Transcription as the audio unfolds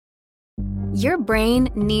Your brain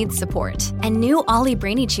needs support, and new Ollie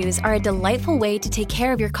Brainy Chews are a delightful way to take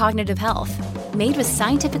care of your cognitive health. Made with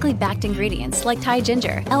scientifically backed ingredients like Thai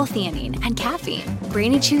ginger, L-theanine, and caffeine,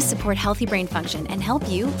 Brainy Chews support healthy brain function and help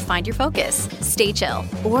you find your focus, stay chill,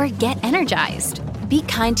 or get energized. Be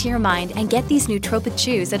kind to your mind and get these nootropic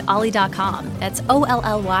chews at ollie.com. That's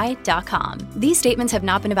OLLY.com. These statements have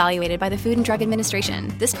not been evaluated by the Food and Drug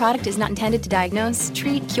Administration. This product is not intended to diagnose,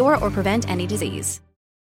 treat, cure, or prevent any disease.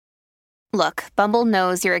 Look, Bumble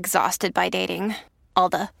knows you're exhausted by dating. All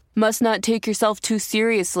the, must not take yourself too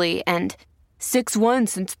seriously, and 6'1"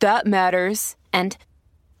 since that matters, and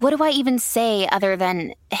what do I even say other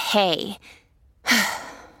than, hey?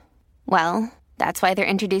 Well, that's why they're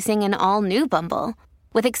introducing an all-new Bumble,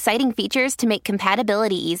 with exciting features to make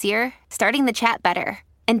compatibility easier, starting the chat better,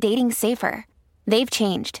 and dating safer. They've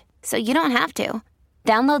changed, so you don't have to.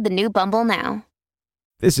 Download the new Bumble now.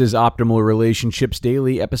 This is Optimal Relationships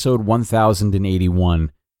Daily, episode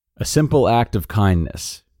 1081, A Simple Act of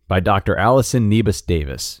Kindness, by Dr. Allison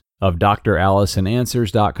Niebes-Davis of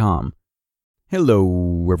drallisonanswers.com.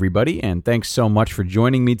 Hello, everybody, and thanks so much for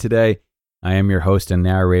joining me today. I am your host and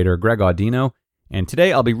narrator, Greg Audino, and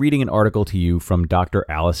today I'll be reading an article to you from Dr.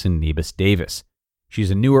 Allison Niebes-Davis.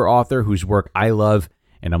 She's a newer author whose work I love,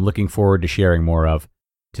 and I'm looking forward to sharing more of.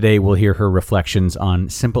 Today, we'll hear her reflections on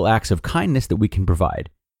simple acts of kindness that we can provide.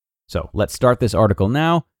 So let's start this article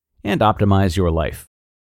now and optimize your life.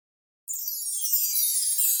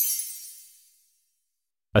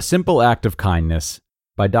 A Simple Act of Kindness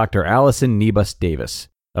by Dr. Allison Niebes-Davis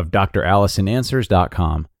of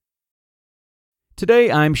drallisonanswers.com. Today,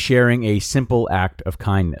 I'm sharing a simple act of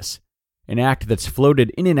kindness, an act that's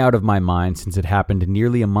floated in and out of my mind since it happened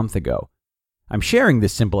nearly a month ago. I'm sharing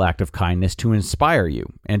this simple act of kindness to inspire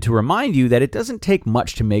you and to remind you that it doesn't take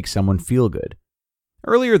much to make someone feel good.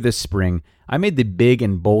 Earlier this spring, I made the big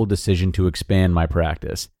and bold decision to expand my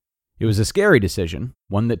practice. It was a scary decision,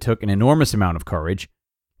 one that took an enormous amount of courage.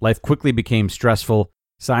 Life quickly became stressful,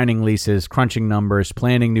 signing leases, crunching numbers,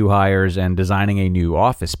 planning new hires, and designing a new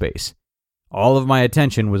office space. All of my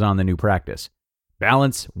attention was on the new practice.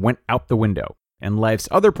 Balance went out the window, and life's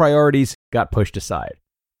other priorities got pushed aside.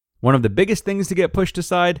 One of the biggest things to get pushed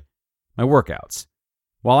aside? My workouts.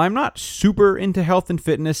 While I'm not super into health and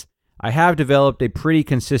fitness, I have developed a pretty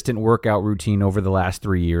consistent workout routine over the last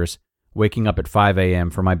 3 years, waking up at 5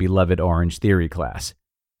 a.m. for my beloved Orange Theory class.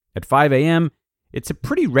 At 5 a.m., it's a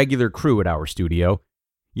pretty regular crew at our studio,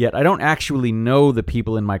 yet I don't actually know the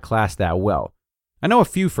people in my class that well. I know a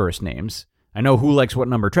few first names, I know who likes what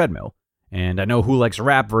number treadmill, and I know who likes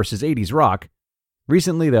rap versus 80s rock.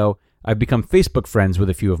 Recently, though, I've become Facebook friends with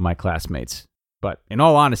a few of my classmates, but in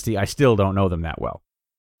all honesty, I still don't know them that well.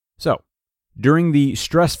 So, during the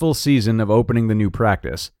stressful season of opening the new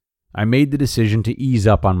practice, I made the decision to ease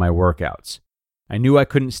up on my workouts. I knew I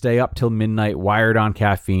couldn't stay up till midnight wired on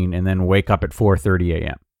caffeine and then wake up at 4:30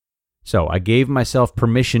 a.m. So I gave myself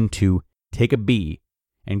permission to take a B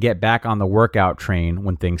and get back on the workout train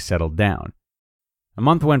when things settled down. A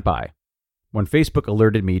month went by when Facebook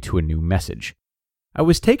alerted me to a new message. I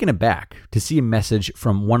was taken aback to see a message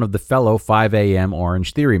from one of the fellow 5 a.m.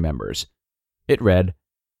 Orange Theory members. It read,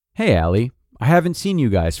 "Hey Allie, I haven't seen you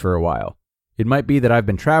guys for a while. It might be that I've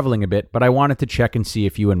been traveling a bit, but I wanted to check and see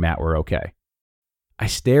if you and Matt were okay." I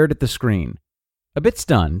stared at the screen, a bit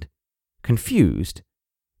stunned, confused,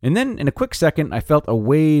 and then in a quick second I felt a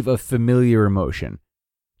wave of familiar emotion.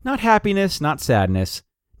 Not happiness, not sadness,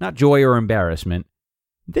 not joy or embarrassment.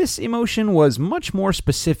 This emotion was much more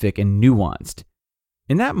specific and nuanced.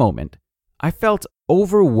 In that moment, I felt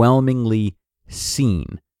overwhelmingly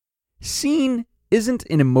seen. Seen isn't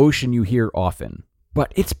an emotion you hear often,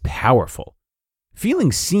 but it's powerful.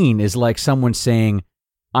 Feeling seen is like someone saying,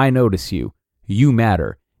 "I notice you, you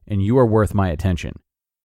matter, and you are worth my attention."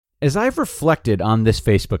 As I've reflected on this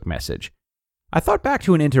Facebook message, I thought back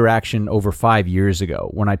to an interaction over 5 years ago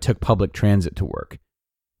when I took public transit to work.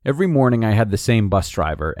 Every morning I had the same bus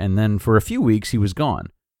driver, and then for a few weeks he was gone.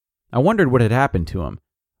 I wondered what had happened to him.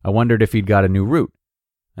 I wondered if he'd got a new route.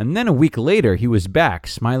 And then a week later, he was back,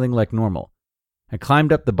 smiling like normal. I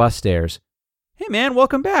climbed up the bus stairs. "Hey man,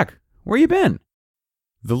 welcome back. Where you been?"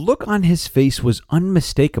 The look on his face was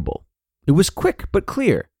unmistakable. It was quick but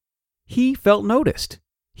clear. He felt noticed.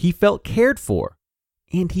 He felt cared for.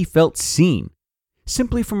 And he felt seen,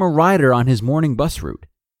 simply from a rider on his morning bus route.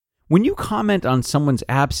 When you comment on someone's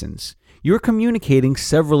absence, you're communicating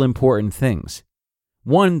several important things.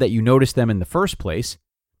 One, that you noticed them in the first place.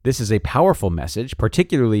 This is a powerful message,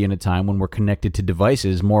 particularly in a time when we're connected to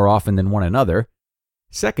devices more often than one another.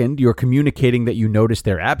 Second, you're communicating that you noticed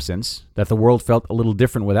their absence, that the world felt a little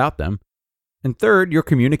different without them. And third, you're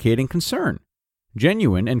communicating concern,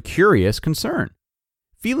 genuine and curious concern.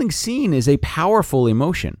 Feeling seen is a powerful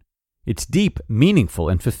emotion. It's deep, meaningful,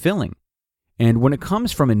 and fulfilling. And when it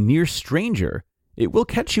comes from a near stranger, it will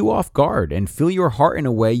catch you off guard and fill your heart in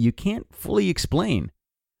a way you can't fully explain.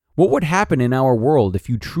 What would happen in our world if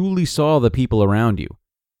you truly saw the people around you?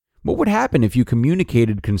 What would happen if you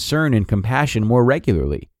communicated concern and compassion more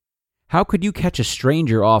regularly? How could you catch a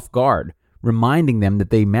stranger off guard, reminding them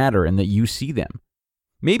that they matter and that you see them?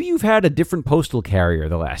 Maybe you've had a different postal carrier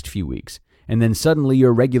the last few weeks, and then suddenly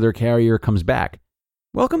your regular carrier comes back.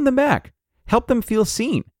 Welcome them back. Help them feel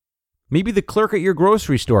seen. Maybe the clerk at your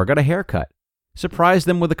grocery store got a haircut. Surprise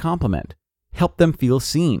them with a compliment. Help them feel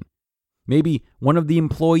seen. Maybe one of the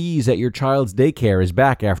employees at your child's daycare is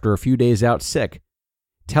back after a few days out sick.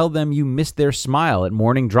 Tell them you missed their smile at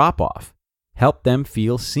morning drop-off. Help them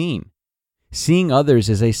feel seen. Seeing others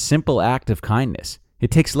is a simple act of kindness.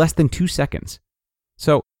 It takes less than 2 seconds.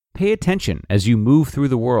 So pay attention as you move through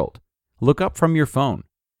the world. Look up from your phone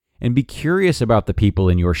and be curious about the people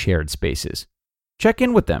in your shared spaces. Check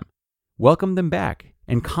in with them, welcome them back,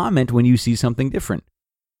 and comment when you see something different.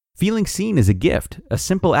 Feeling seen is a gift, a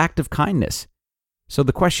simple act of kindness. So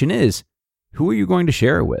the question is, who are you going to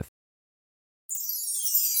share it with?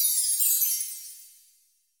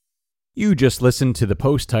 You just listened to the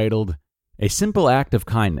post titled, A Simple Act of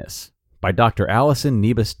Kindness by Dr. Allison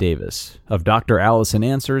Niebes-Davis of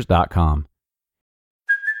drallisonanswers.com.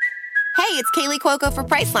 Hey, it's Kaylee Cuoco for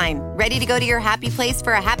Priceline. Ready to go to your happy place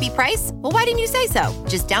for a happy price? Well, why didn't you say so?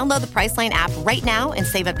 Just download the Priceline app right now and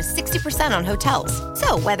save up to 60% on hotels.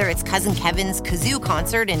 So whether it's Cousin Kevin's Kazoo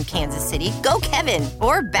Concert in Kansas City, go Kevin,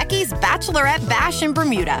 or Becky's Bachelorette Bash in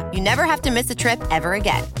Bermuda, you never have to miss a trip ever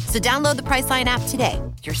again. So download the Priceline app today.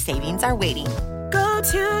 Your savings are waiting. Go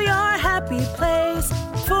to your happy place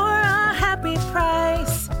for a happy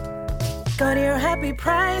price. Go to your happy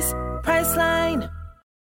price, Priceline.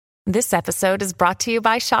 This episode is brought to you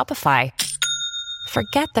by Shopify.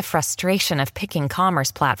 Forget the frustration of picking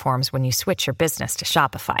commerce platforms when you switch your business to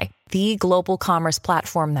Shopify, the global commerce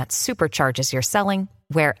platform that supercharges your selling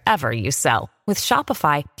wherever you sell. With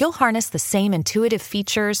Shopify, you'll harness the same intuitive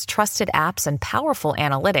features, trusted apps, and powerful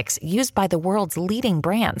analytics used by the world's leading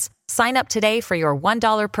brands. Sign up today for your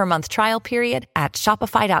 $1 per month trial period at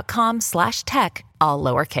shopify.com/tech, all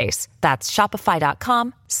lowercase. That's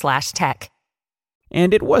shopify.com/tech.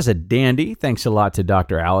 And it was a dandy. Thanks a lot to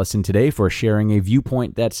Dr. Allison today for sharing a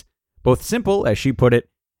viewpoint that's both simple, as she put it,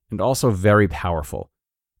 and also very powerful.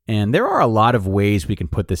 And there are a lot of ways we can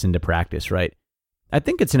put this into practice, right? I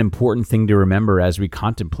think it's an important thing to remember as we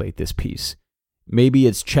contemplate this piece. Maybe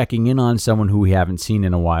it's checking in on someone who we haven't seen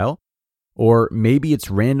in a while, or maybe it's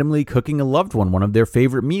randomly cooking a loved one of their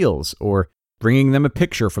favorite meals, or bringing them a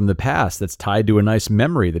picture from the past that's tied to a nice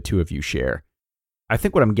memory the two of you share. I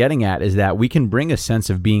think what I'm getting at is that we can bring a sense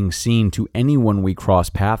of being seen to anyone we cross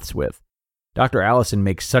paths with. Dr. Allison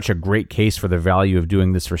makes such a great case for the value of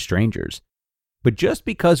doing this for strangers. But just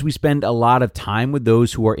because we spend a lot of time with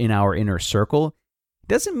those who are in our inner circle,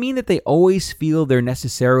 doesn't mean that they always feel they're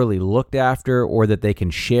necessarily looked after or that they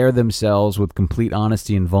can share themselves with complete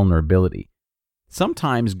honesty and vulnerability.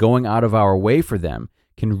 Sometimes going out of our way for them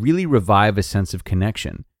can really revive a sense of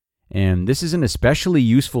connection. And this is an especially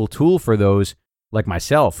useful tool for those like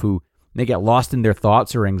myself, who may get lost in their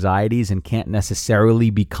thoughts or anxieties and can't necessarily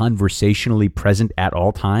be conversationally present at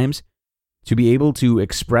all times. To be able to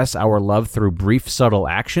express our love through brief, subtle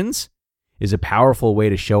actions is a powerful way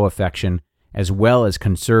to show affection as well as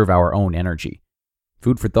conserve our own energy.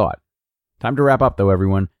 Food for thought. Time to wrap up, though,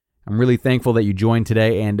 everyone. I'm really thankful that you joined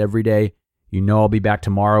today and every day. You know I'll be back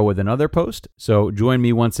tomorrow with another post, so join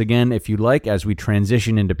me once again if you'd like as we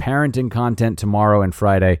transition into parenting content tomorrow and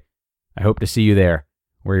Friday. I hope to see you there,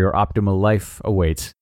 where your optimal life awaits.